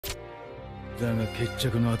だが決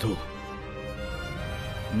着の後、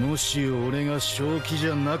もし俺が正気じ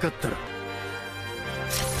ゃなかったら、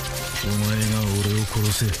お前が俺を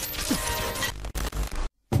殺せ。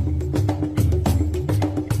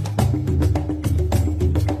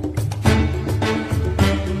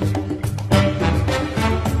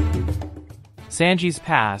Sanji's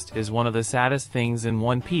past is one of the saddest things in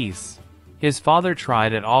One Piece. His father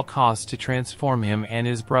tried at all costs to transform him and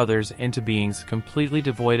his brothers into beings completely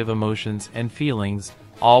devoid of emotions and feelings,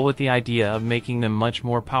 all with the idea of making them much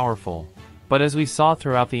more powerful. But as we saw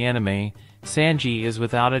throughout the anime, Sanji is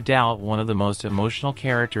without a doubt one of the most emotional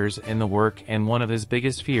characters in the work, and one of his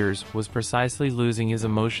biggest fears was precisely losing his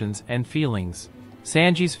emotions and feelings.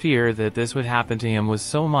 Sanji's fear that this would happen to him was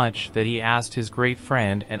so much that he asked his great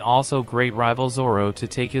friend and also great rival Zoro to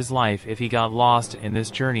take his life if he got lost in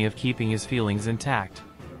this journey of keeping his feelings intact.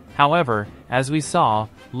 However, as we saw,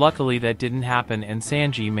 luckily that didn't happen, and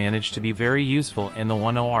Sanji managed to be very useful in the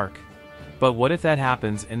Wano arc. But what if that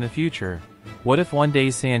happens in the future? What if one day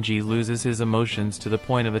Sanji loses his emotions to the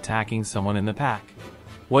point of attacking someone in the pack?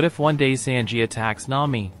 What if one day Sanji attacks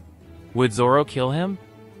Nami? Would Zoro kill him?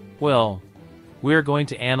 Well, we're going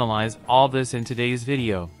to analyze all this in today's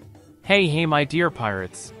video. Hey my dear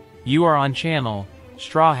pirates! You are on channel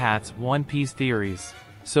Straw Hat's One Piece Theories.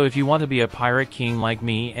 So if you want to be a pirate king like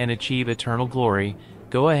me and achieve eternal glory,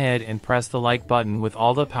 go ahead and press the like button with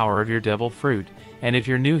all the power of your devil fruit. And if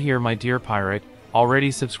you're new here my dear pirate, already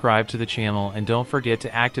subscribe to the channel and don't forget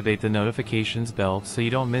to activate the notifications bell so you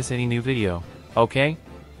don't miss any new video, okay?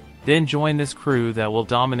 Then join this crew that will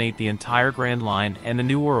dominate the entire Grand Line and the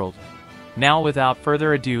New World. Now without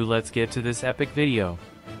further ado, let's get to this epic video.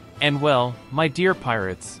 And well, my dear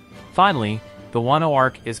pirates, finally, the Wano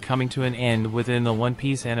arc is coming to an end within the One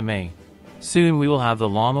Piece anime. Soon we will have the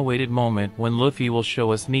long-awaited moment when Luffy will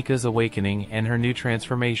show us Mika's awakening and her new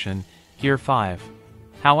transformation, Gear 5.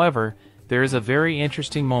 However, there is a very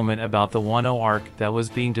interesting moment about the Wano arc that was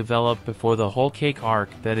being developed before the Whole Cake arc,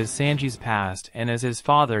 that is Sanji's past, and as his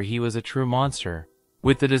father he was a true monster.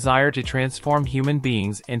 With the desire to transform human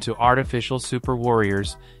beings into artificial super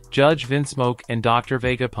warriors, Judge Vinsmoke and Dr.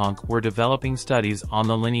 Vegapunk were developing studies on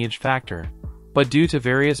the lineage factor. But due to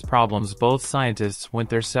various problems, both scientists went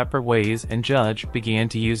their separate ways, and Judge began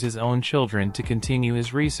to use his own children to continue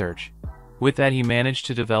his research. With that, he managed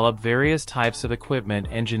to develop various types of equipment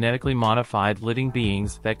and genetically modified living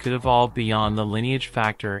beings that could evolve beyond the lineage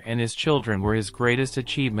factor, and his children were his greatest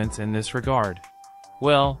achievements in this regard.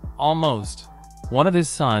 Well, almost. One of his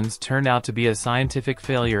sons turned out to be a scientific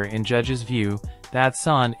failure in Judge's view. That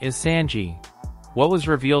son is Sanji. What was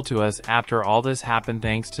revealed to us after all this happened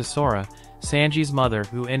thanks to Sora, Sanji's mother,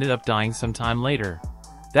 who ended up dying sometime later.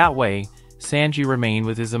 That way, Sanji remained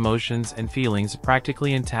with his emotions and feelings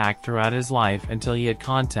practically intact throughout his life until he had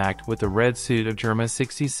contact with the red suit of Germa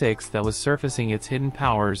 66 that was surfacing its hidden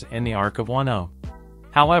powers in the arc of Wano.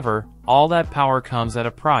 However, all that power comes at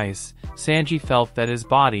a price. Sanji felt that his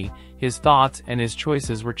body, his thoughts and his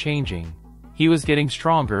choices were changing. He was getting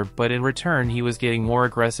stronger, but in return he was getting more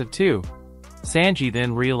aggressive too. Sanji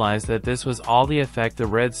then realized that this was all the effect the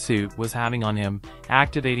red suit was having on him,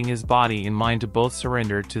 activating his body and mind to both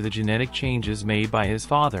surrender to the genetic changes made by his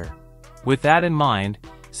father. With that in mind,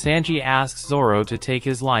 Sanji asks Zoro to take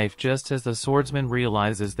his life just as the swordsman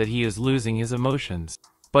realizes that he is losing his emotions.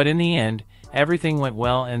 But in the end, everything went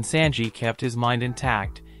well and Sanji kept his mind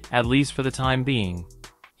intact, at least for the time being.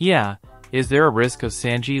 Yeah, is there a risk of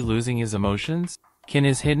Sanji losing his emotions? Can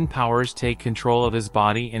his hidden powers take control of his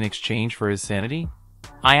body in exchange for his sanity?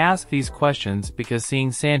 I ask these questions because seeing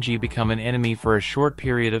Sanji become an enemy for a short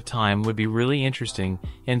period of time would be really interesting.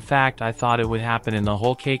 In fact, I thought it would happen in the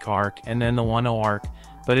Whole Cake arc and then the Wano arc,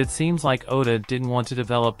 but it seems like Oda didn't want to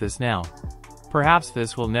develop this now. Perhaps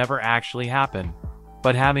this will never actually happen.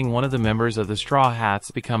 But having one of the members of the Straw Hats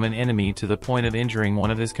become an enemy to the point of injuring one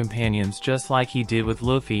of his companions, just like he did with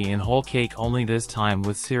Luffy in Whole Cake, only this time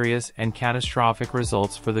with serious and catastrophic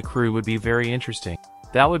results for the crew, would be very interesting.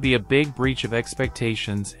 That would be a big breach of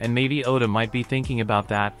expectations, and maybe Oda might be thinking about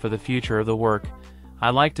that for the future of the work. I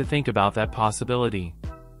like to think about that possibility.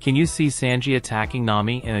 Can you see Sanji attacking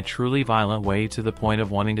Nami in a truly violent way to the point of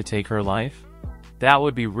wanting to take her life? That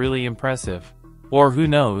would be really impressive. Or who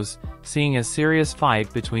knows, seeing a serious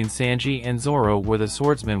fight between Sanji and Zoro where the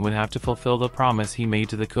swordsman would have to fulfill the promise he made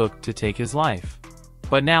to the cook to take his life.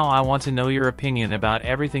 But now I want to know your opinion about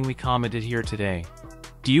everything we commented here today.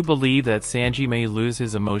 Do you believe that Sanji may lose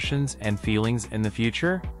his emotions and feelings in the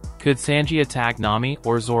future? Could Sanji attack Nami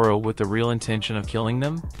or Zoro with the real intention of killing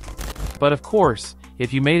them? But of course,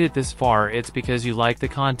 if you made it this far, it's because you like the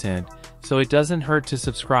content, so it doesn't hurt to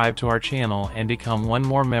subscribe to our channel and become one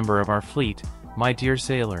more member of our fleet, my dear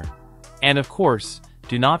sailor. And of course,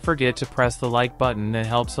 do not forget to press the like button, that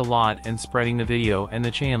helps a lot in spreading the video and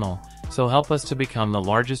the channel, so help us to become the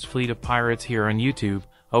largest fleet of pirates here on YouTube,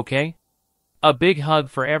 okay? A big hug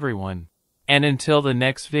for everyone. And until the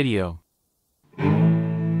next video.